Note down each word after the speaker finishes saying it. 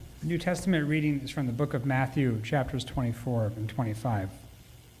The New Testament reading is from the book of Matthew, chapters 24 and 25.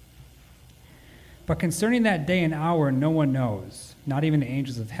 But concerning that day and hour no one knows, not even the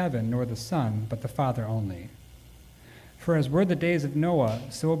angels of heaven, nor the Son, but the Father only. For as were the days of Noah,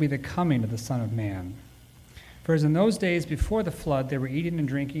 so will be the coming of the Son of Man. For as in those days before the flood they were eating and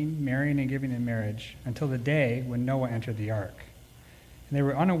drinking, marrying and giving in marriage, until the day when Noah entered the ark. And they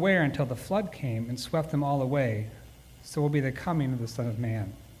were unaware until the flood came and swept them all away, so will be the coming of the Son of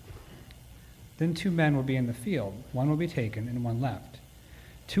Man. Then 2 men will be in the field, one will be taken and one left.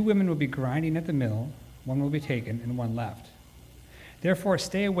 2 women will be grinding at the mill, one will be taken and one left. Therefore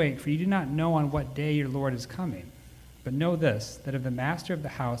stay awake, for you do not know on what day your Lord is coming. But know this, that if the master of the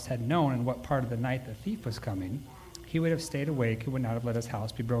house had known in what part of the night the thief was coming, he would have stayed awake and would not have let his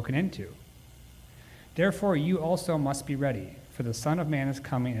house be broken into. Therefore you also must be ready, for the Son of Man is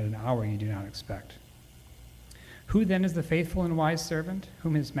coming at an hour you do not expect. Who then is the faithful and wise servant,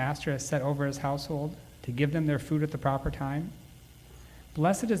 whom his master has set over his household, to give them their food at the proper time?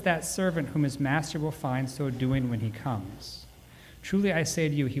 Blessed is that servant whom his master will find so doing when he comes. Truly I say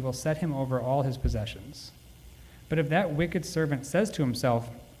to you, he will set him over all his possessions. But if that wicked servant says to himself,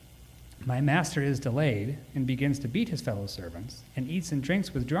 my master is delayed, and begins to beat his fellow servants, and eats and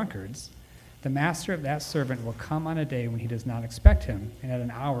drinks with drunkards, the master of that servant will come on a day when he does not expect him, and at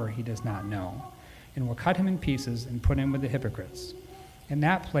an hour he does not know, and will cut him in pieces and put him with the hypocrites. In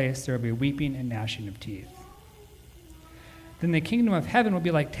that place there will be weeping and gnashing of teeth. Then the kingdom of heaven will be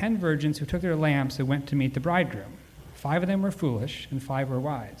like 10 virgins who took their lamps and went to meet the bridegroom. 5 of them were foolish, and 5 were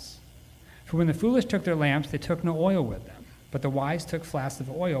wise. For when the foolish took their lamps, they took no oil with them, but the wise took flasks of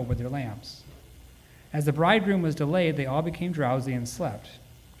oil with their lamps. As the bridegroom was delayed, they all became drowsy and slept.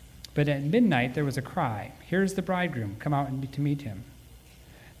 But at midnight there was a cry, here is the bridegroom, come out to meet him.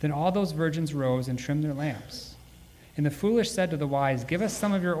 Then all those virgins rose and trimmed their lamps. And the foolish said to the wise, give us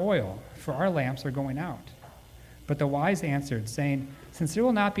some of your oil, for our lamps are going out. But the wise answered, saying, since there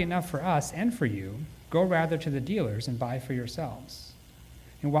will not be enough for us and for you, go rather to the dealers and buy for yourselves.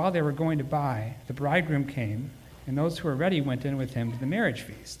 And while they were going to buy, the bridegroom came, and those who were ready went in with him to the marriage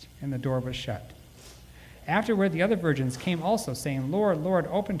feast, and the door was shut. Afterward the other virgins came also, saying, Lord, Lord,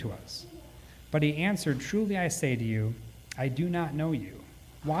 open to us. But he answered, truly I say to you, I do not know you.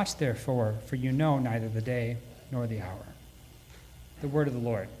 Watch therefore, for you know neither the day nor the hour. The word of the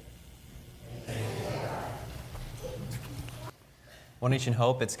Lord. One Nation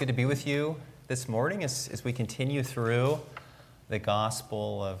Hope, it's good to be with you this morning as we continue through the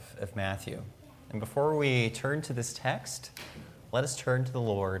Gospel of Matthew. And before we turn to this text, let us turn to the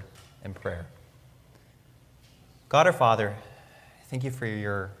Lord in prayer. God our Father, thank you for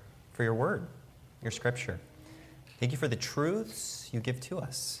your word, your scripture. Thank you for the truths you give to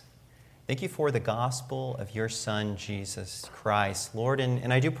us. Thank you for the gospel of your Son, Jesus Christ. Lord,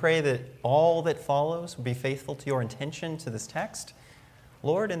 and I do pray that all that follows will be faithful to your intention to this text,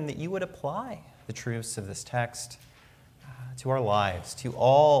 Lord, and that you would apply the truths of this text to our lives, to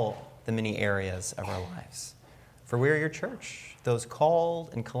all the many areas of our lives. For we are your church, those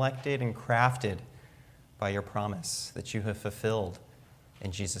called and collected and crafted by your promise that you have fulfilled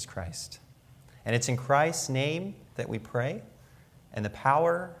in Jesus Christ. And it's in Christ's name that we pray, and the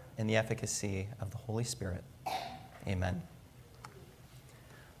power and the efficacy of the Holy Spirit. Amen.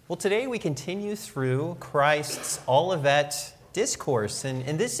 Well, today we continue through Christ's Olivet Discourse,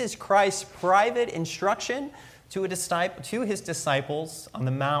 and this is Christ's private instruction to his disciples on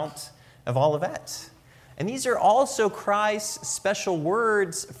the Mount of Olivet. And these are also Christ's special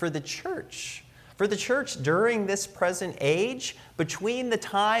words for the church during this present age, between the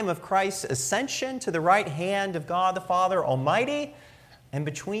time of Christ's ascension to the right hand of God the Father Almighty, and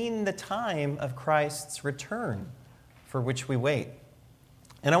between the time of Christ's return, for which we wait.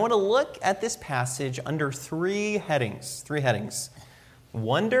 And I want to look at this passage under three headings.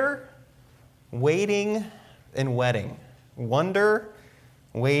 Wonder, waiting, and wedding. Wonder,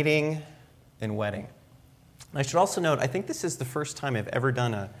 waiting, and wedding. I should also note, I think this is the first time I've ever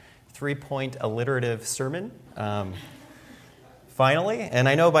done a 3-point alliterative sermon. Finally, and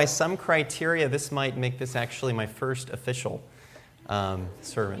I know by some criteria this might make this actually my first official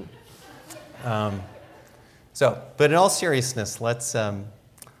sermon. But in all seriousness, let's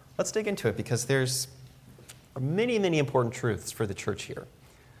dig into it, because there's many, many important truths for the church here.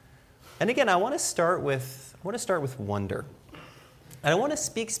 And again, I want to start with wonder. And I want to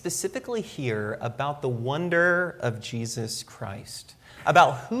speak specifically here about the wonder of Jesus Christ,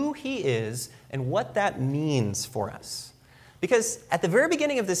 about who he is and what that means for us. Because at the very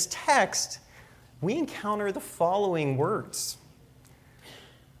beginning of this text, we encounter the following words.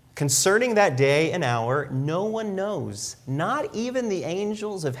 Concerning that day and hour, no one knows, not even the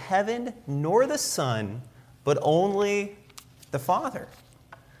angels of heaven, nor the Son, but only the Father.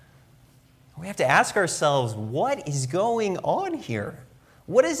 We have to ask ourselves, what is going on here?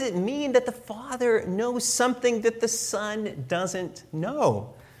 What does it mean that the Father knows something that the Son doesn't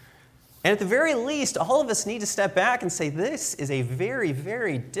know? And at the very least, all of us need to step back and say, this is a very,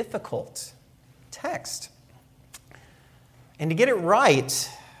 very difficult text. And to get it right,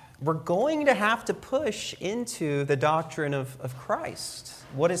 we're going to have to push into the doctrine of Christ,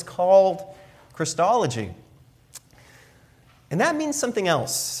 what is called Christology. And that means something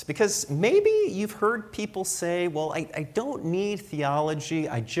else, because maybe you've heard people say, well, I don't need theology,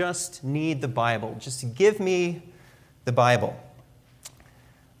 I just need the Bible. Just give me the Bible.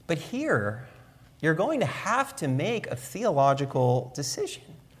 But here, you're going to have to make a theological decision.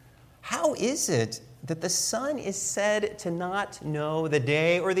 How is it that the Son is said to not know the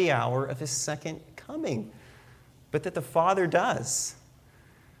day or the hour of his second coming, but that the Father does?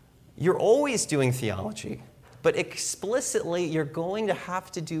 You're always doing theology, but explicitly you're going to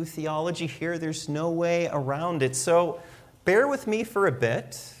have to do theology here. There's no way around it. So bear with me for a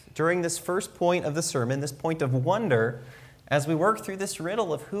bit during this first point of the sermon, this point of wonder, as we work through this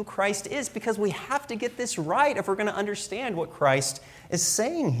riddle of who Christ is, because we have to get this right if we're going to understand what Christ is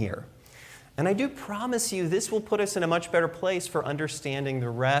saying here. And I do promise you this will put us in a much better place for understanding the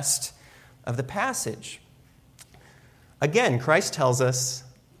rest of the passage. Again, Christ tells us,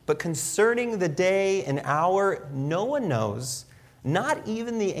 but concerning the day and hour, no one knows, not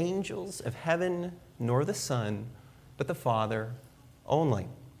even the angels of heaven, nor the Son, but the Father only.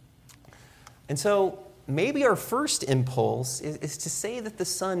 And so maybe our first impulse is to say that the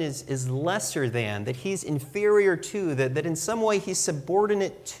Son is lesser than, that he's inferior to, that in some way he's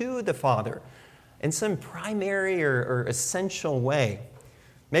subordinate to the Father in some primary or essential way.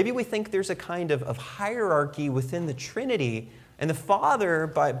 Maybe we think there's a kind of hierarchy within the Trinity, and the Father,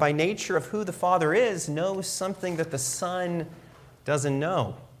 by nature of who the Father is, knows something that the Son doesn't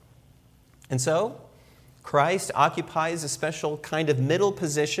know. And so Christ occupies a special kind of middle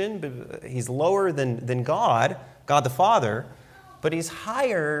position. He's lower than God the Father, but he's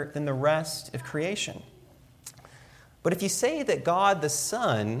higher than the rest of creation. But if you say that God the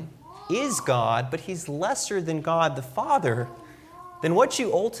Son is God, but he's lesser than God the Father, then what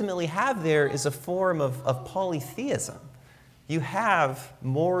you ultimately have there is a form of polytheism. You have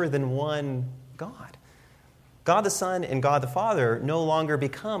more than one God. God the Son and God the Father no longer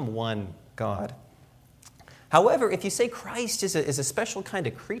become one God. However, if you say Christ is a special kind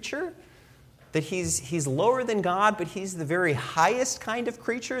of creature, that he's lower than God, but he's the very highest kind of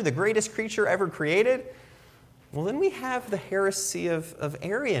creature, the greatest creature ever created, well, then we have the heresy of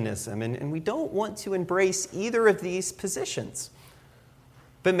Arianism, and we don't want to embrace either of these positions.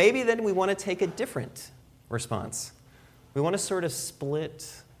 But maybe then we want to take a different response. We want to sort of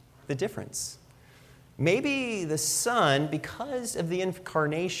split the difference. Maybe the Son, because of the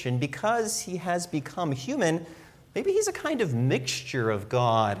incarnation, because he has become human, maybe he's a kind of mixture of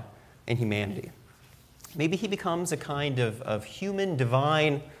God and humanity. Maybe he becomes a kind of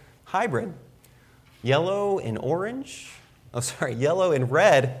human-divine hybrid. Yellow and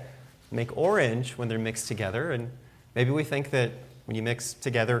red make orange when they're mixed together, and maybe we think that when you mix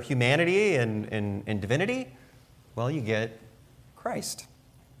together humanity and divinity, well, you get Christ.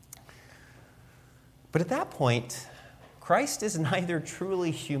 But at that point, Christ is neither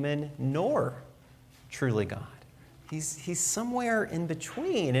truly human nor truly God. He's somewhere in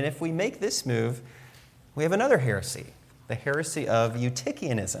between. And if we make this move, we have another heresy, the heresy of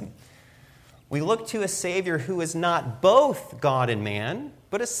Eutychianism. We look to a Savior who is not both God and man,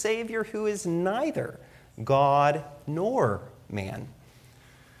 but a Savior who is neither God nor man.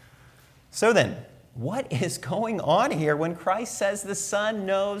 So then, what is going on here when Christ says the Son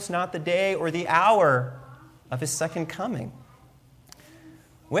knows not the day or the hour of his second coming?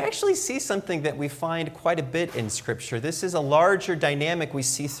 We actually see something that we find quite a bit in Scripture. This is a larger dynamic we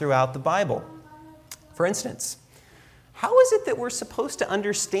see throughout the Bible. For instance, how is it that we're supposed to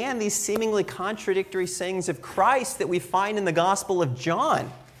understand these seemingly contradictory sayings of Christ that we find in the Gospel of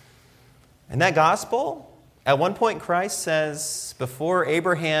John? In that Gospel, at one point Christ says, "Before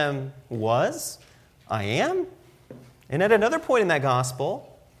Abraham was, I am." And at another point in that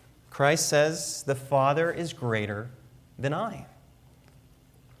Gospel, Christ says, "The Father is greater than I."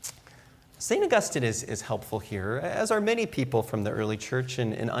 St. Augustine is helpful here, as are many people from the early church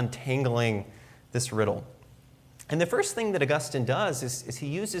in untangling this riddle. And the first thing that Augustine does is he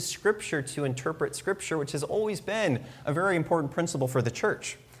uses Scripture to interpret Scripture, which has always been a very important principle for the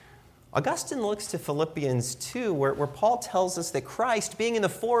church. Augustine looks to Philippians 2, where Paul tells us that Christ, being in the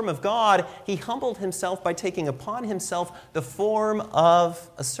form of God, he humbled himself by taking upon himself the form of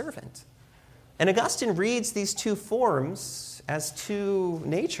a servant. And Augustine reads these two forms as two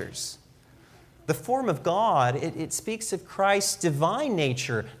natures. The form of God, it speaks of Christ's divine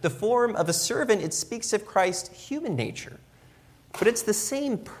nature. The form of a servant, it speaks of Christ's human nature. But it's the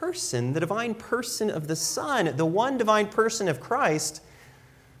same person, the divine person of the Son, the one divine person of Christ.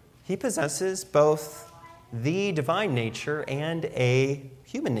 He possesses both the divine nature and a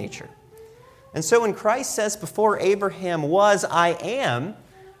human nature. And so when Christ says, before Abraham was, I am,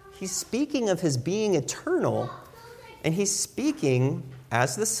 he's speaking of his being eternal, and he's speaking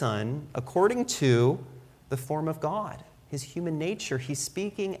as the Son according to the form of God, his human nature. He's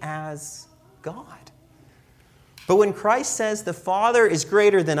speaking as God. But when Christ says, the Father is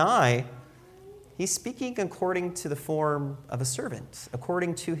greater than I, he's speaking according to the form of a servant,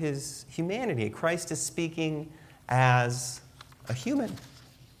 according to his humanity. Christ is speaking as a human.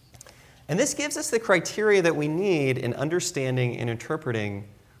 And this gives us the criteria that we need in understanding and interpreting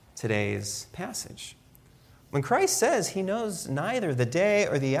today's passage. When Christ says he knows neither the day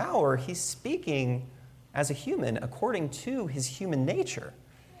or the hour, he's speaking as a human according to his human nature.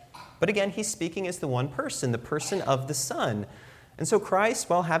 But again, he's speaking as the one person, the person of the Son. And so Christ,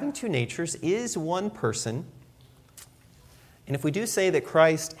 while having two natures, is one person. And if we do say that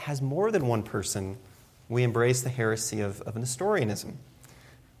Christ has more than one person, we embrace the heresy of Nestorianism.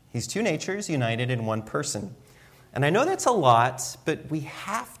 He's two natures united in one person. And I know that's a lot, but we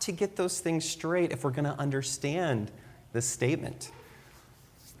have to get those things straight if we're going to understand this statement.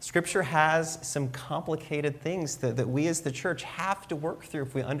 Scripture has some complicated things that we as the church have to work through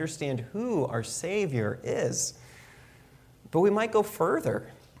if we understand who our Savior is. But we might go further.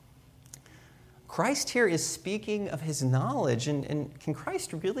 Christ here is speaking of his knowledge, and can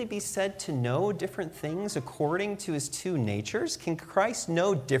Christ really be said to know different things according to his two natures? Can Christ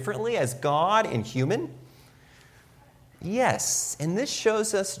know differently as God and human? Yes, and this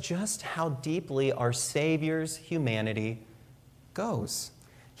shows us just how deeply our Savior's humanity goes.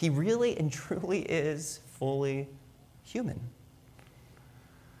 He really and truly is fully human.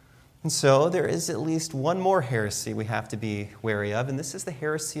 And so there is at least one more heresy we have to be wary of, and this is the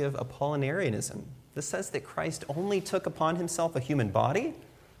heresy of Apollinarianism. This says that Christ only took upon himself a human body,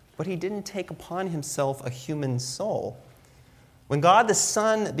 but he didn't take upon himself a human soul. When God the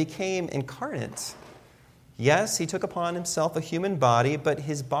Son became incarnate, yes, he took upon himself a human body, but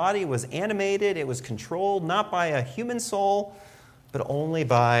his body was animated, it was controlled not by a human soul, but only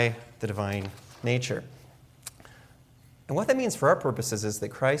by the divine nature. And what that means for our purposes is that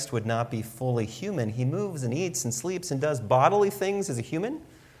Christ would not be fully human. He moves and eats and sleeps and does bodily things as a human,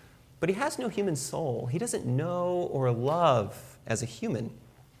 but he has no human soul. He doesn't know or love as a human.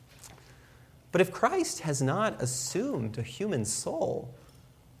 But if Christ has not assumed a human soul,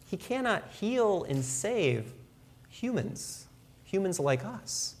 he cannot heal and save humans like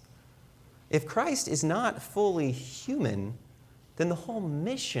us. If Christ is not fully human, then the whole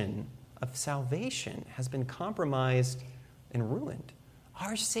mission of salvation has been compromised and ruined.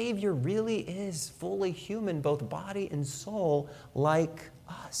 Our Savior really is fully human, both body and soul, like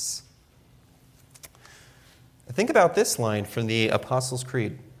us. Think about this line from the Apostles'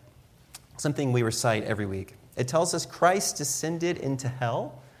 Creed, something we recite every week. It tells us Christ descended into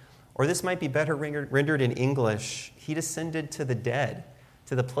hell, or this might be better rendered in English, he descended to the dead,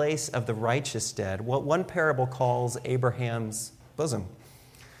 to the place of the righteous dead, what one parable calls Abraham's bosom.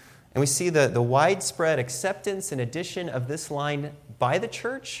 And we see the widespread acceptance and addition of this line by the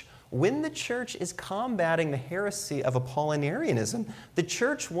church when the church is combating the heresy of Apollinarianism. The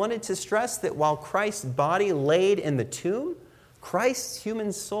church wanted to stress that while Christ's body laid in the tomb, Christ's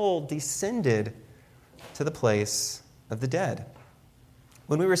human soul descended to the place of the dead.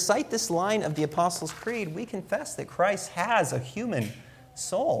 When we recite this line of the Apostles' Creed, we confess that Christ has a human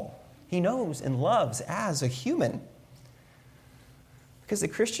soul. He knows and loves as a human. Because the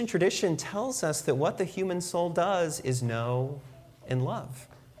Christian tradition tells us that what the human soul does is know and love.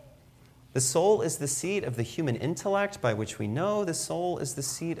 The soul is the seat of the human intellect by which we know. The soul is the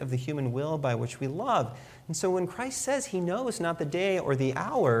seat of the human will by which we love. And so when Christ says he knows not the day or the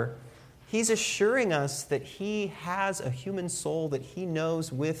hour, he's assuring us that he has a human soul that he knows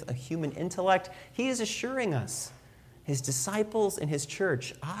with a human intellect. He is assuring us, his disciples and his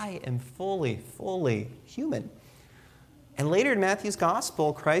church, I am fully human. And later in Matthew's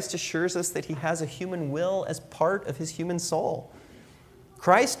gospel, Christ assures us that he has a human will as part of his human soul.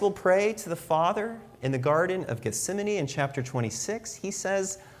 Christ will pray to the Father in the Garden of Gethsemane in chapter 26. He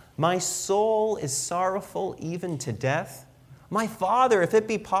says, my soul is sorrowful even to death. My Father, if it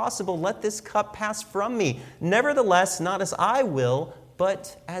be possible, let this cup pass from me. Nevertheless, not as I will,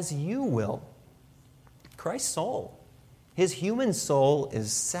 but as you will. Christ's soul, his human soul,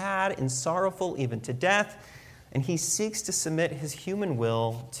 is sad and sorrowful even to death, and he seeks to submit his human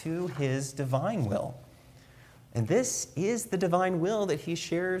will to his divine will. And this is the divine will that he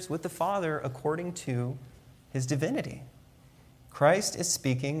shares with the Father according to his divinity. Christ is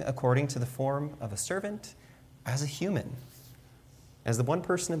speaking according to the form of a servant as a human. As the one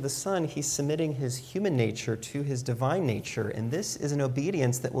person of the Son, he's submitting his human nature to his divine nature, and this is an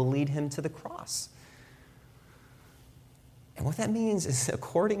obedience that will lead him to the cross. And what that means is,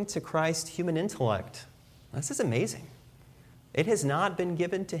 according to Christ's human intellect, this is amazing. It has not been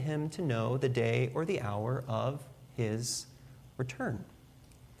given to him to know the day or the hour of his return.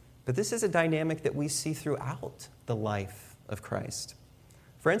 But this is a dynamic that we see throughout the life of Christ.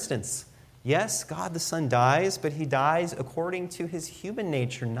 For instance, yes, God the Son dies, but he dies according to his human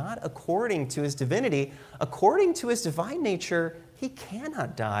nature, not according to his divinity. According to his divine nature, he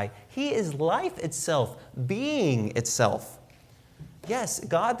cannot die. He is life itself, being itself. Yes,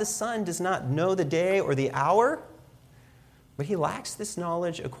 God the Son does not know the day or the hour, but he lacks this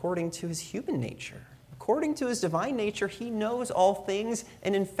knowledge according to his human nature. According to his divine nature, he knows all things,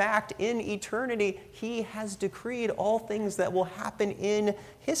 and in fact, in eternity, he has decreed all things that will happen in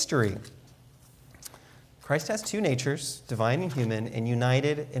history. Christ has two natures, divine and human, and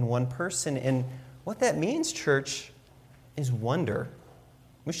united in one person. And what that means, church, is wonder.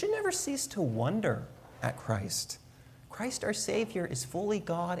 We should never cease to wonder at Christ. Christ, our Savior, is fully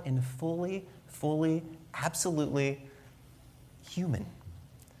God and fully, absolutely human.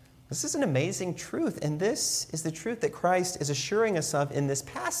 This is an amazing truth, and this is the truth that Christ is assuring us of in this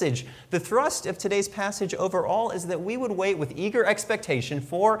passage. The thrust of today's passage overall is that we would wait with eager expectation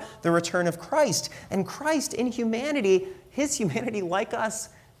for the return of Christ. And Christ in humanity, his humanity like us,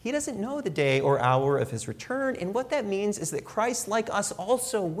 he doesn't know the day or hour of his return. And what that means is that Christ, like us,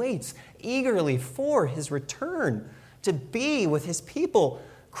 also waits eagerly for his return to be with his people.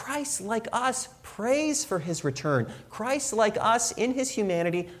 Christ, like us, prays for his return. Christ, like us, in his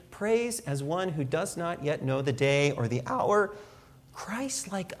humanity, prays as one who does not yet know the day or the hour.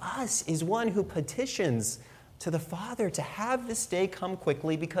 Christ, like us, is one who petitions to the Father to have this day come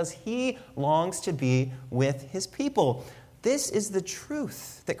quickly because he longs to be with his people. This is the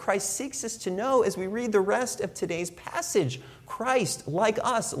truth that Christ seeks us to know as we read the rest of today's passage. Christ, like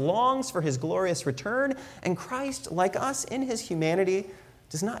us, longs for his glorious return, and Christ, like us in his humanity,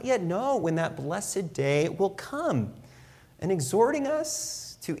 does not yet know when that blessed day will come. And exhorting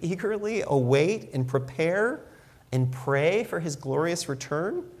us to eagerly await and prepare and pray for his glorious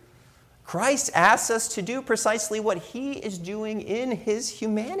return, Christ asks us to do precisely what he is doing in his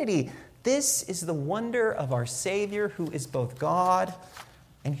humanity. This is the wonder of our Savior, who is both God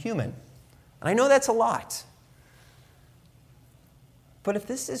and human. And I know that's a lot. But if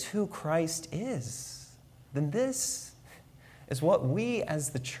this is who Christ is, then this is what we as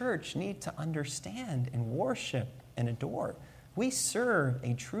the church need to understand and worship and adore. We serve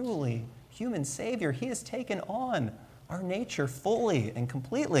a truly human Savior. He has taken on our nature fully and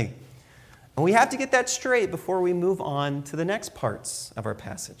completely. And we have to get that straight before we move on to the next parts of our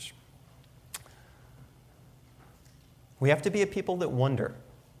passage. We have to be a people that wonder.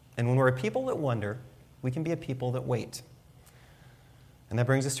 And when we're a people that wonder, we can be a people that wait. And that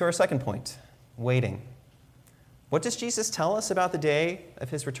brings us to our second point, waiting. What does Jesus tell us about the day of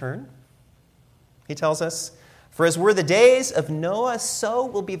his return? He tells us, "For as were the days of Noah, so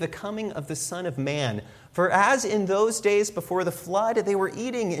will be the coming of the Son of Man. For as in those days before the flood, they were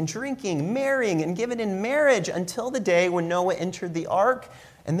eating and drinking, marrying and given in marriage until the day when Noah entered the ark,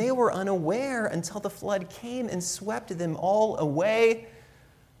 and they were unaware until the flood came and swept them all away,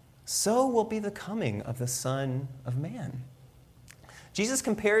 so will be the coming of the Son of Man." Jesus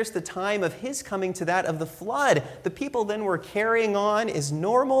compares the time of his coming to that of the flood. The people then were carrying on as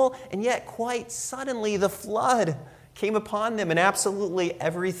normal, and yet quite suddenly the flood came upon them and absolutely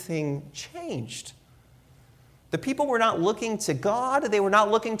everything changed. The people were not looking to God. They were not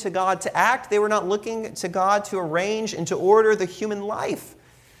looking to God to act. They were not looking to God to arrange and to order the human life.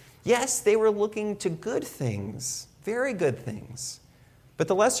 Yes, they were looking to good things, very good things, but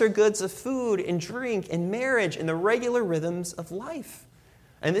the lesser goods of food and drink and marriage and the regular rhythms of life.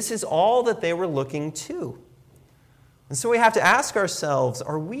 And this is all that they were looking to. And so we have to ask ourselves,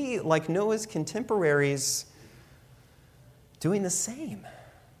 are we, like Noah's contemporaries, doing the same?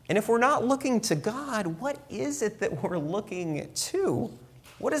 And if we're not looking to God, what is it that we're looking to?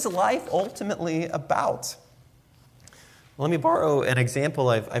 What is life ultimately about? Let me borrow an example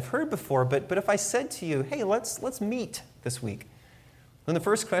I've heard before, but if I said to you, hey, let's meet this week? Then the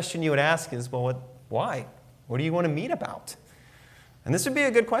first question you would ask is, well, why? What do you want to meet about? And this would be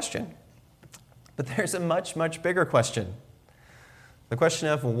a good question. But there's a much, much bigger question. The question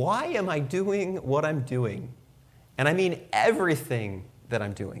of, why am I doing what I'm doing? And I mean everything that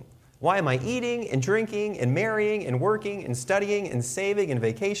I'm doing. Why am I eating and drinking and marrying and working and studying and saving and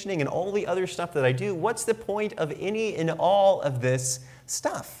vacationing and all the other stuff that I do? What's the point of any and all of this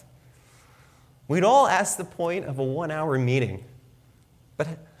stuff? We'd all ask the point of a 1-hour meeting, but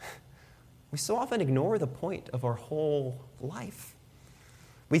we so often ignore the point of our whole life.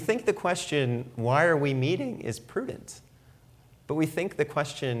 We think the question, why are we meeting, is prudent, but we think the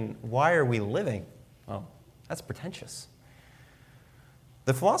question, why are we living, well, that's pretentious.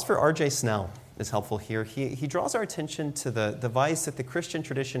 The philosopher R.J. Snell is helpful here. He draws our attention to the vice that the Christian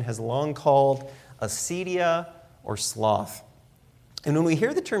tradition has long called acedia or sloth. And when we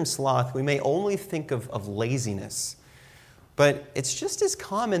hear the term sloth, we may only think of laziness. But it's just as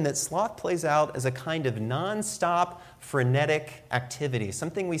common that sloth plays out as a kind of nonstop, frenetic activity,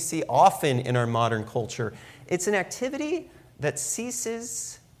 something we see often in our modern culture. It's an activity that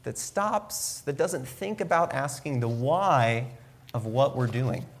ceases, that stops, that doesn't think about asking the why of what we're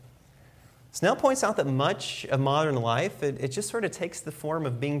doing. Snell points out that much of modern life, it just sort of takes the form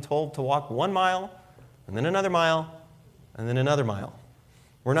of being told to walk 1 mile, and then another mile, and then another mile.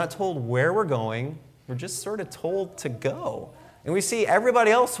 We're not told where we're going, we're just sort of told to go. And we see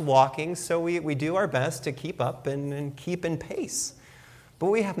everybody else walking, so we do our best to keep up and keep in pace. But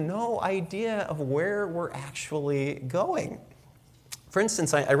we have no idea of where we're actually going. For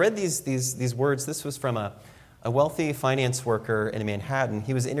instance, I read these words. This was from a wealthy finance worker in Manhattan.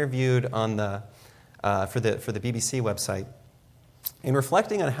 He was interviewed on for the BBC website. In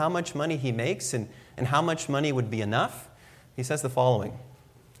reflecting on how much money he makes and how much money would be enough, he says the following: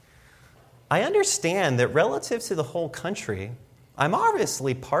 I understand that relative to the whole country, I'm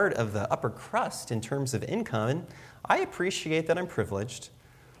obviously part of the upper crust in terms of income, and I appreciate that I'm privileged.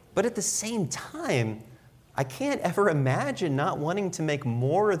 But at the same time, I can't ever imagine not wanting to make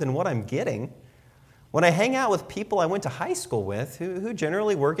more than what I'm getting. When I hang out with people I went to high school with, who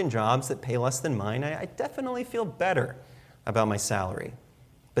generally work in jobs that pay less than mine, I definitely feel better about my salary.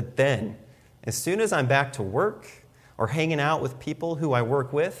 But then, as soon as I'm back to work or hanging out with people who I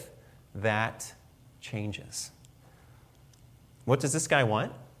work with, that changes. What does this guy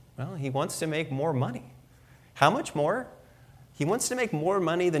want? Well, he wants to make more money. How much more? He wants to make more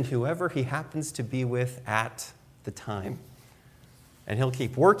money than whoever he happens to be with at the time. And he'll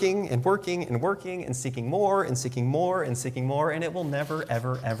keep working and working and working and seeking more and seeking more and seeking more, and it will never,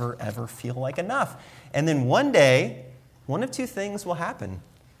 ever, ever, ever feel like enough. And then one day, one of two things will happen.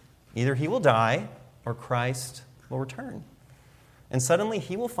 Either he will die or Christ will return. And suddenly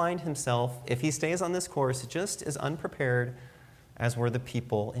he will find himself, if he stays on this course, just as unprepared as were the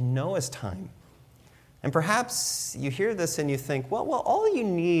people in Noah's time. And perhaps you hear this and you think, well, all you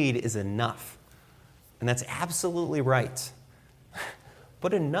need is enough. And that's absolutely right.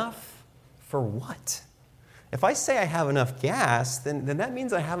 But enough for what? If I say I have enough gas, then that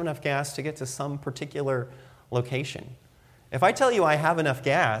means I have enough gas to get to some particular location. If I tell you I have enough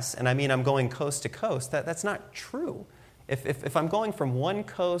gas, and I mean I'm going coast to coast, that's not true. If I'm going from one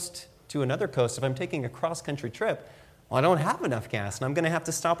coast to another coast, if I'm taking a cross-country trip, well, I don't have enough gas, and I'm going to have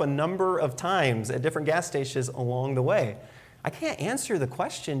to stop a number of times at different gas stations along the way. I can't answer the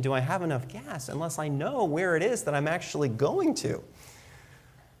question, do I have enough gas, unless I know where it is that I'm actually going to.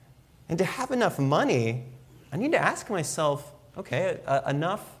 And to have enough money, I need to ask myself, okay,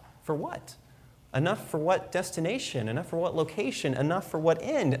 enough for what? Enough for what destination? Enough for what location? Enough for what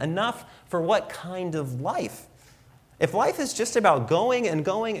end? Enough for what kind of life? If life is just about going and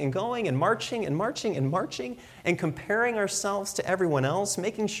going and going and marching and marching and marching and comparing ourselves to everyone else,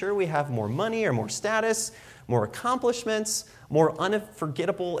 making sure we have more money or more status, more accomplishments, more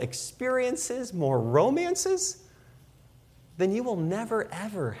unforgettable experiences, more romances, then you will never,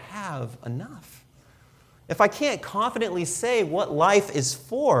 ever have enough. If I can't confidently say what life is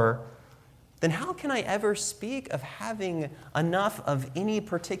for, then how can I ever speak of having enough of any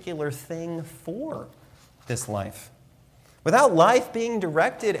particular thing for this life? Without life being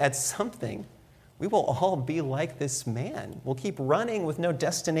directed at something, we will all be like this man. We'll keep running with no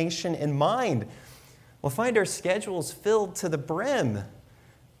destination in mind. We'll find our schedules filled to the brim.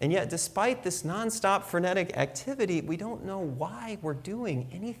 And yet, despite this nonstop frenetic activity, we don't know why we're doing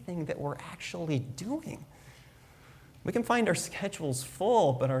anything that we're actually doing. We can find our schedules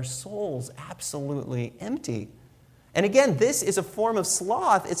full, but our souls absolutely empty. And again, this is a form of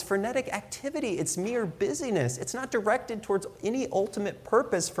sloth. It's frenetic activity. It's mere busyness. It's not directed towards any ultimate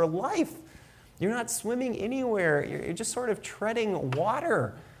purpose for life. You're not swimming anywhere. You're just sort of treading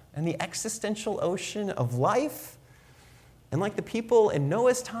water in the existential ocean of life. And like the people in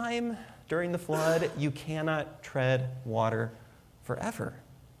Noah's time during the flood, you cannot tread water forever.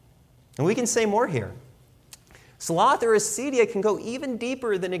 And we can say more here. Sloth or acedia can go even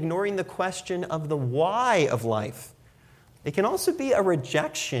deeper than ignoring the question of the why of life. It can also be a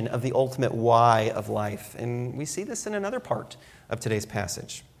rejection of the ultimate why of life. And we see this in another part of today's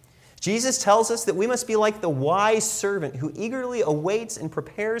passage. Jesus tells us that we must be like the wise servant who eagerly awaits and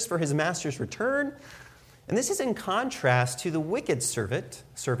prepares for his master's return. And this is in contrast to the wicked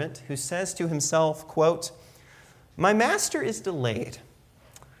servant who says to himself, quote, "My master is delayed."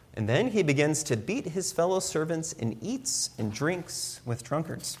 And then he begins to beat his fellow servants and eats and drinks with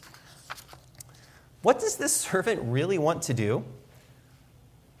drunkards. What does this servant really want to do?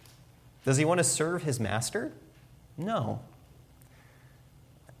 Does he want to serve his master? No.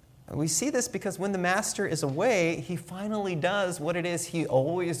 We see this because when the master is away, he finally does what it is he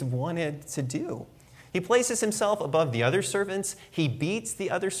always wanted to do. He places himself above the other servants, he beats the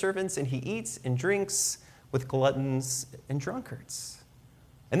other servants, and he eats and drinks with gluttons and drunkards.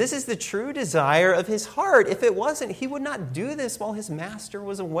 And this is the true desire of his heart. If it wasn't, he would not do this while his master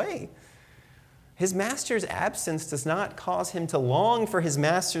was away. His master's absence does not cause him to long for his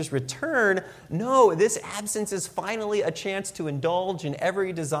master's return. No, this absence is finally a chance to indulge in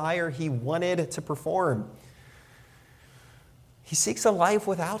every desire he wanted to perform. He seeks a life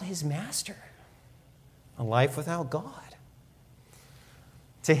without his master, a life without God.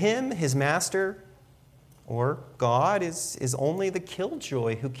 To him, his master, or God, is only the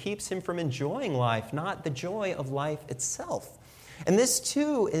killjoy who keeps him from enjoying life, not the joy of life itself. And this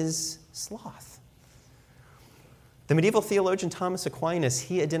too is sloth. The medieval theologian Thomas Aquinas,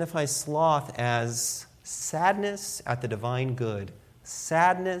 he identifies sloth as sadness at the divine good.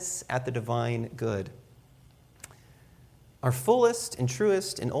 Sadness at the divine good. Our fullest and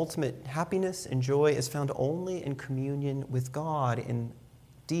truest and ultimate happiness and joy is found only in communion with God, in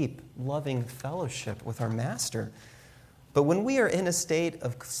deep, loving fellowship with our Master. But when we are in a state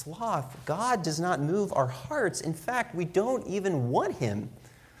of sloth, God does not move our hearts. In fact, we don't even want him.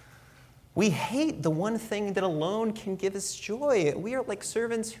 We hate the one thing that alone can give us joy. We are like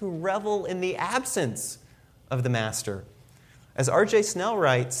servants who revel in the absence of the Master. As R.J. Snell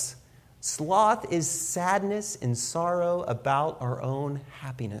writes, sloth is sadness and sorrow about our own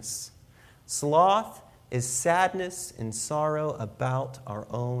happiness. Sloth is sadness and sorrow about our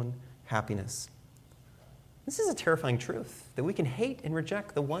own happiness. This is a terrifying truth, that we can hate and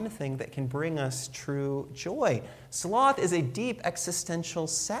reject the one thing that can bring us true joy. Sloth is a deep existential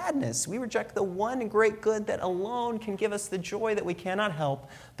sadness. We reject the one great good that alone can give us the joy that we cannot help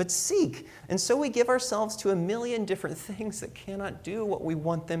but seek. And so we give ourselves to a million different things that cannot do what we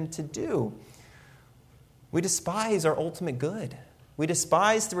want them to do. We despise our ultimate good. We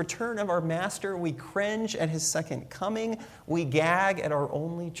despise the return of our Master. We cringe at his second coming. We gag at our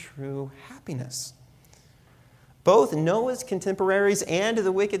only true happiness. Both Noah's contemporaries and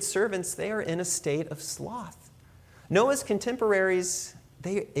the wicked servants, they are in a state of sloth. Noah's contemporaries,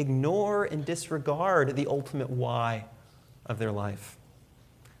 they ignore and disregard the ultimate why of their life.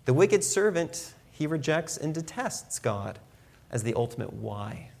 The wicked servant, he rejects and detests God as the ultimate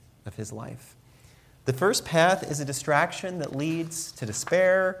why of his life. The first path is a distraction that leads to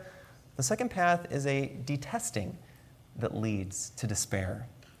despair. The second path is a detesting that leads to despair.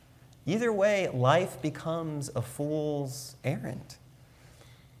 Either way, life becomes a fool's errand.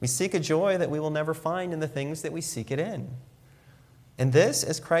 We seek a joy that we will never find in the things that we seek it in. And this,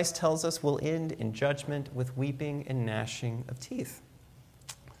 as Christ tells us, will end in judgment with weeping and gnashing of teeth.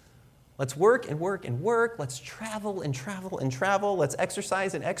 Let's work and work and work. Let's travel and travel and travel. Let's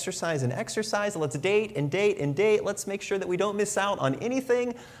exercise and exercise and exercise. Let's date and date and date. Let's make sure that we don't miss out on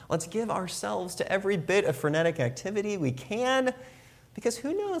anything. Let's give ourselves to every bit of frenetic activity we can, because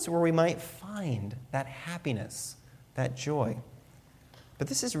who knows where we might find that happiness, that joy. But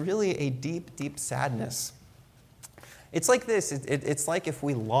this is really a deep, deep sadness. It's like this. It's like if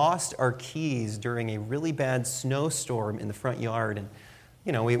we lost our keys during a really bad snowstorm in the front yard.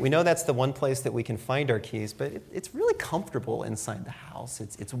 And we know that's the one place that we can find our keys, but it's really comfortable inside the house.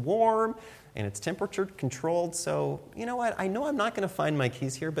 It's warm and it's temperature controlled. So, you know what? I know I'm not going to find my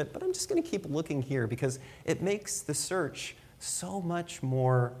keys here, but I'm just going to keep looking here because it makes the search so much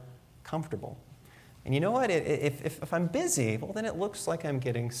more comfortable. And you know what? If I'm busy, well, then it looks like I'm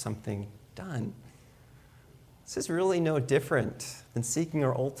getting something done. This is really no different than seeking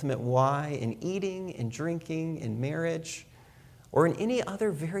our ultimate why in eating and drinking and marriage, or in any other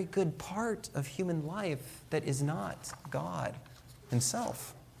very good part of human life that is not God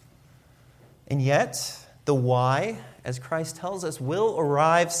himself. And yet, the why, as Christ tells us, will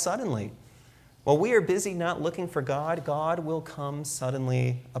arrive suddenly. While we are busy not looking for God, God will come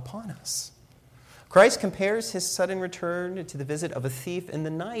suddenly upon us. Christ compares his sudden return to the visit of a thief in the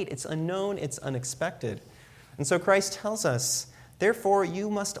night. It's unknown, it's unexpected. And so Christ tells us, therefore you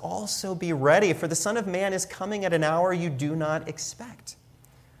must also be ready, for the Son of Man is coming at an hour you do not expect.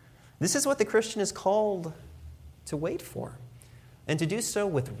 This is what the Christian is called to wait for, and to do so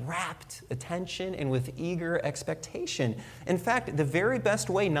with rapt attention and with eager expectation. In fact, the very best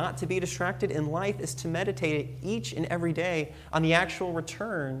way not to be distracted in life is to meditate each and every day on the actual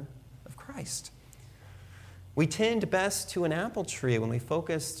return of Christ. We tend best to an apple tree when we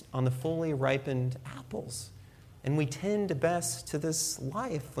focus on the fully ripened apples. And we tend best to this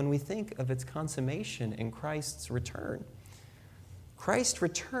life when we think of its consummation in Christ's return. Christ's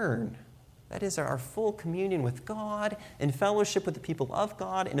return, that is our full communion with God and fellowship with the people of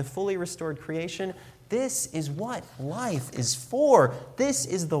God in a fully restored creation. This is what life is for. This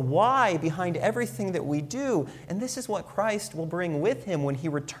is the why behind everything that we do. And this is what Christ will bring with him when he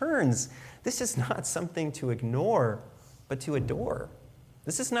returns. This is not something to ignore, but to adore.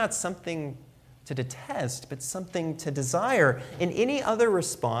 This is not something to detest, but something to desire. And any other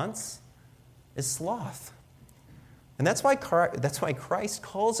response is sloth. And that's why Christ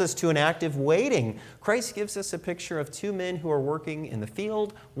calls us to an active waiting. Christ gives us a picture of two men who are working in the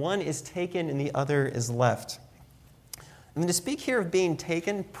field. One is taken and the other is left. And to speak here of being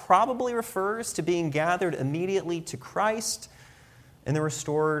taken probably refers to being gathered immediately to Christ in the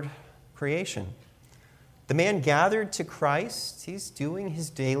restored creation. The man gathered to Christ, he's doing his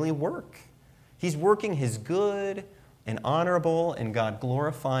daily work. He's working his good and honorable and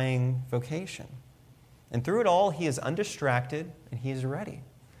God-glorifying vocation. And through it all, he is undistracted and he is ready.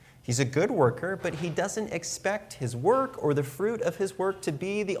 He's a good worker, but he doesn't expect his work or the fruit of his work to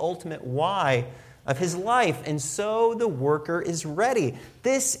be the ultimate why of his life. And so the worker is ready.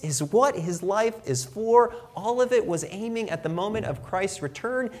 This is what his life is for. All of it was aiming at the moment of Christ's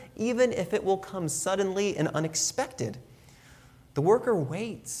return, even if it will come suddenly and unexpected. The worker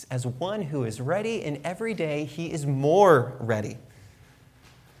waits as one who is ready, and every day he is more ready.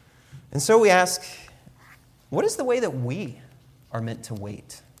 And so we ask, what is the way that we are meant to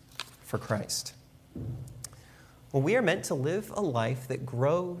wait for Christ? Well, we are meant to live a life that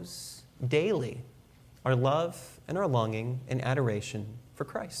grows daily, our love and our longing and adoration for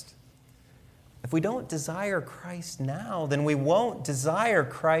Christ. If we don't desire Christ now, then we won't desire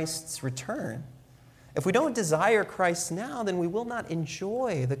Christ's return. If we don't desire Christ now, then we will not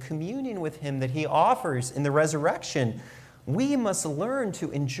enjoy the communion with him that he offers in the resurrection. We must learn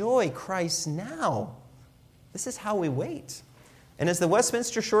to enjoy Christ now. This is how we wait. And as the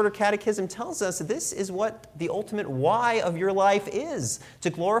Westminster Shorter Catechism tells us, this is what the ultimate why of your life is, to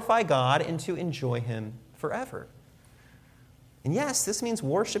glorify God and to enjoy him forever. And yes, this means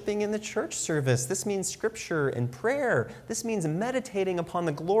worshiping in the church service. This means scripture and prayer. This means meditating upon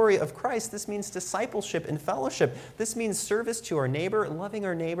the glory of Christ. This means discipleship and fellowship. This means service to our neighbor, loving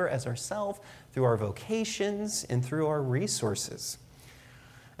our neighbor as ourselves through our vocations and through our resources.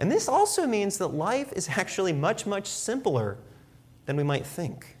 And this also means that life is actually much, much simpler than we might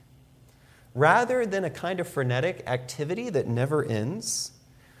think. Rather than a kind of frenetic activity that never ends,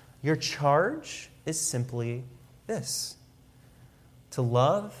 your charge is simply this: to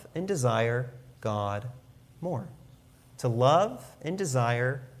love and desire God more. To love and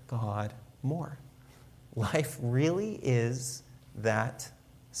desire God more. Life really is that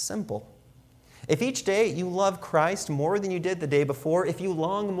simple. If each day you love Christ more than you did the day before, if you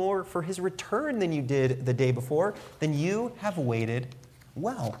long more for his return than you did the day before, then you have waited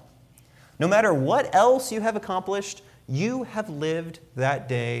well. No matter what else you have accomplished, you have lived that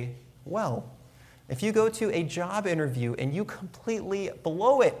day well. If you go to a job interview and you completely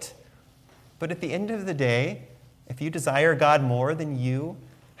blow it, but at the end of the day, if you desire God more, then you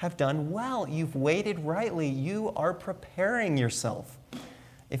have done well. You've waited rightly. You are preparing yourself.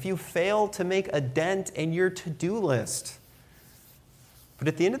 If you fail to make a dent in your to-do list, but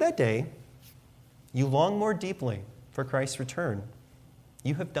at the end of that day, you long more deeply for Christ's return,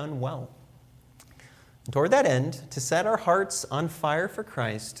 you have done well. Toward that end, to set our hearts on fire for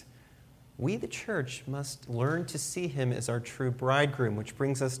Christ, we, the church, must learn to see him as our true bridegroom, which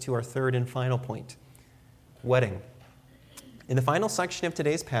brings us to our third and final point, wedding. In the final section of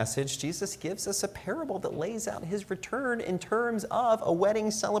today's passage, Jesus gives us a parable that lays out his return in terms of a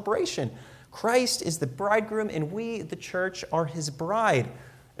wedding celebration. Christ is the bridegroom, and we, the church, are his bride.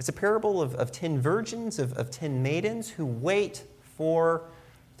 It's a parable of 10 virgins, of 10 maidens who wait for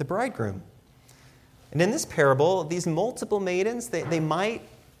the bridegroom. And in this parable, these multiple maidens, they might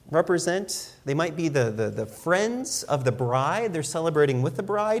they might be the friends of the bride. They're celebrating with the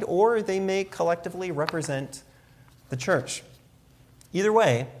bride, or they may collectively represent the church. Either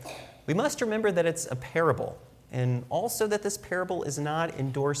way, we must remember that it's a parable, and also that this parable is not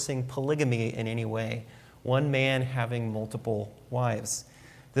endorsing polygamy in any way, one man having multiple wives.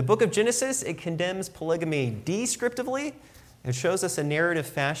 The book of Genesis, it condemns polygamy descriptively. It shows us in narrative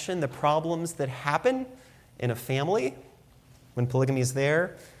fashion the problems that happen in a family when polygamy is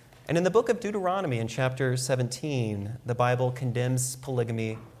there. And in the book of Deuteronomy, in chapter 17, the Bible condemns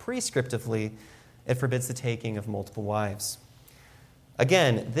polygamy prescriptively. It forbids the taking of multiple wives.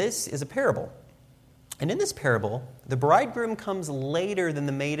 Again, this is a parable. And in this parable, the bridegroom comes later than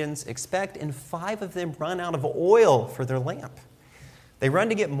the maidens expect, and 5 of them run out of oil for their lamp. They run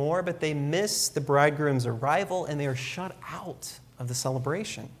to get more, but they miss the bridegroom's arrival, and they are shut out of the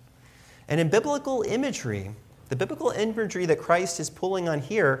celebration. And in biblical imagery, the biblical imagery that Christ is pulling on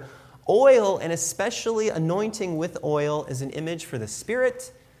here, oil, and especially anointing with oil, is an image for the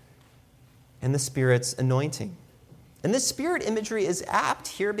Spirit and the Spirit's anointing. And this Spirit imagery is apt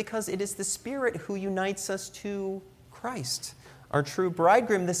here because it is the Spirit who unites us to Christ. Our true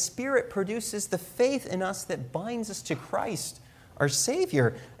bridegroom, the Spirit produces the faith in us that binds us to Christ, our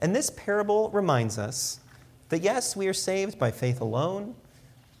Savior. And this parable reminds us that yes, we are saved by faith alone,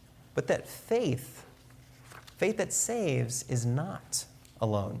 but that faith that saves, is not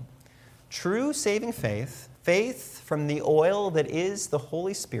alone. True saving faith from the oil that is the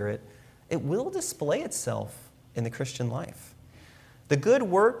Holy Spirit, it will display itself in the Christian life. The good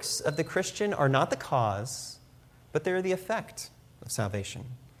works of the Christian are not the cause, but they're the effect of salvation.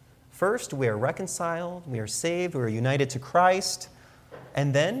 First, we are reconciled, we are saved, we are united to Christ,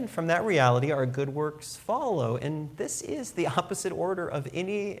 and then from that reality, our good works follow. And this is the opposite order of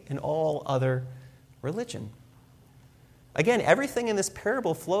any and all other religion. Again, everything in this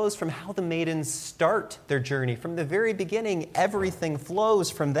parable flows from how the maidens start their journey. From the very beginning, everything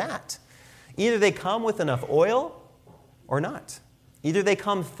flows from that. Either they come with enough oil or not. Either they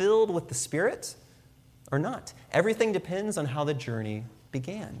come filled with the Spirit or not. Everything depends on how the journey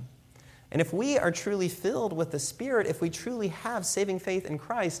began. And if we are truly filled with the Spirit, if we truly have saving faith in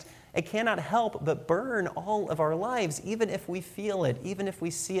Christ, it cannot help but burn all of our lives, even if we feel it, even if we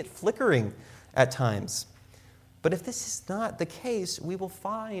see it flickering at times. But if this is not the case, we will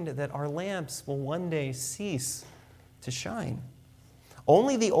find that our lamps will one day cease to shine.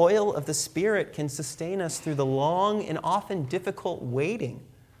 Only the oil of the Spirit can sustain us through the long and often difficult waiting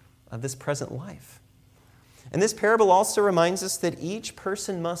of this present life. And this parable also reminds us that each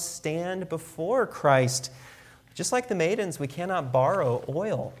person must stand before Christ. Just like the maidens, we cannot borrow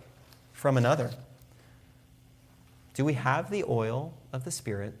oil from another. Do we have the oil of the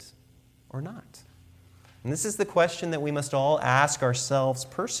Spirit or not? And this is the question that we must all ask ourselves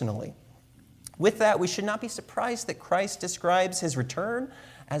personally. With that, we should not be surprised that Christ describes his return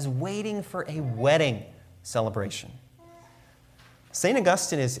as waiting for a wedding celebration. St.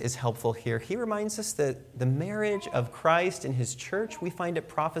 Augustine is helpful here. He reminds us that the marriage of Christ and his church, we find it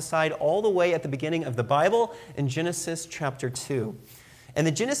prophesied all the way at the beginning of the Bible in Genesis chapter 2. In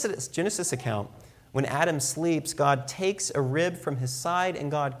the Genesis account, when Adam sleeps, God takes a rib from his side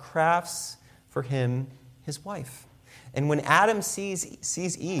and God crafts for him his wife. And when Adam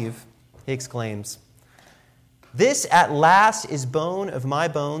sees Eve, he exclaims, "This at last is bone of my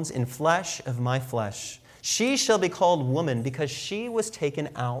bones and flesh of my flesh. She shall be called woman because she was taken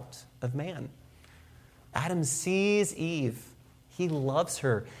out of man." Adam sees Eve. He loves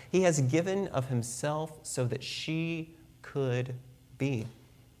her. He has given of himself so that she could be.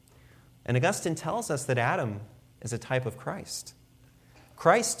 And Augustine tells us that Adam is a type of Christ.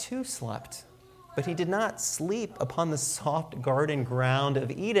 Christ too slept, but he did not sleep upon the soft garden ground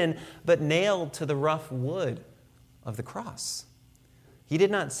of Eden, but nailed to the rough wood of the cross. He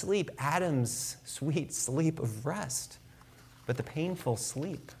did not sleep Adam's sweet sleep of rest, but the painful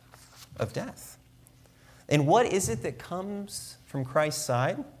sleep of death. And what is it that comes from Christ's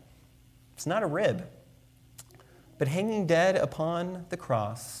side? It's not a rib, but hanging dead upon the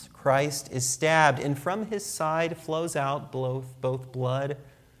cross, Christ is stabbed, and from his side flows out both blood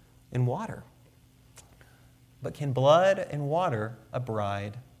and water. But can blood and water a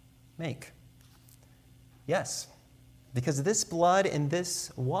bride make? Yes, because this blood and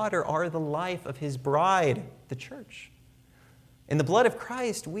this water are the life of his bride, the church. In the blood of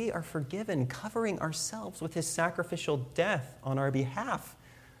Christ, we are forgiven, covering ourselves with his sacrificial death on our behalf.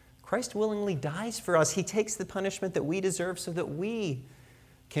 Christ willingly dies for us. He takes the punishment that we deserve so that we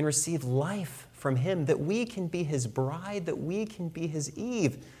can receive life from him, that we can be his bride, that we can be his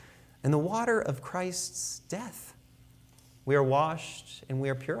Eve. And the water of Christ's death, we are washed and we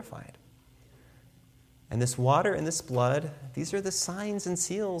are purified. And this water and this blood, these are the signs and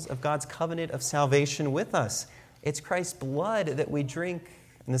seals of God's covenant of salvation with us. It's Christ's blood that we drink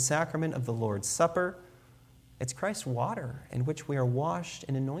in the sacrament of the Lord's Supper. It's Christ's water in which we are washed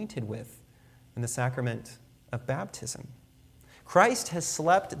and anointed with in the sacrament of baptism. Christ has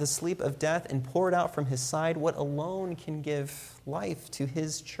slept the sleep of death and poured out from his side what alone can give life to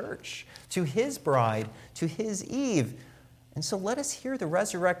his church, to his bride, to his Eve. And so let us hear the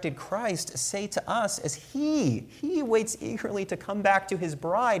resurrected Christ say to us as he waits eagerly to come back to his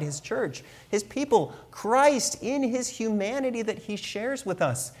bride, his church, his people, Christ in his humanity that he shares with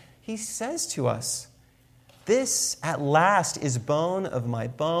us. He says to us, "This at last is bone of my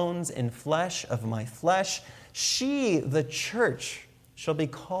bones and flesh of my flesh. She, the church, shall be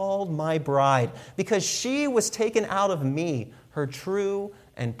called my bride, because she was taken out of me, her true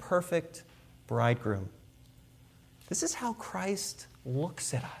and perfect bridegroom." This is how Christ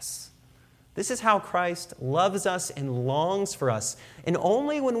looks at us. This is how Christ loves us and longs for us. And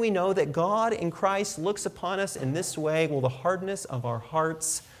only when we know that God in Christ looks upon us in this way will the hardness of our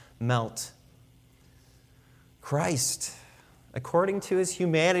hearts melt. Christ, according to his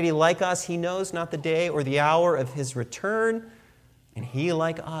humanity, like us, he knows not the day or the hour of his return, and he,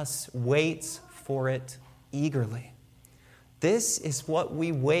 like us, waits for it eagerly. This is what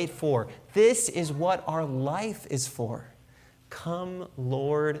we wait for. This is what our life is for. Come,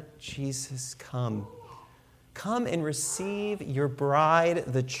 Lord Jesus, come. Come and receive your bride,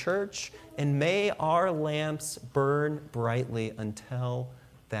 the church, and may our lamps burn brightly until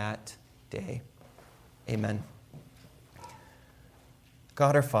that day. Amen.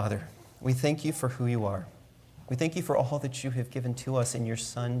 God our Father, we thank you for who you are. We thank you for all that you have given to us in your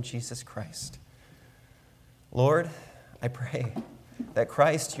Son, Jesus Christ. Lord, I pray that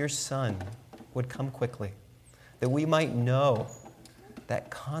Christ, your Son, would come quickly, that we might know that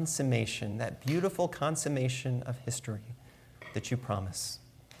consummation, that beautiful consummation of history that you promise.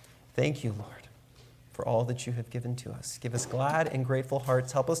 Thank you, Lord, for all that you have given to us. Give us glad and grateful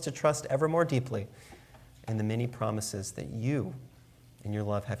hearts. Help us to trust ever more deeply in the many promises that you in your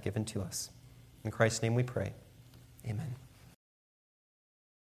love have given to us. In Christ's name we pray. Amen.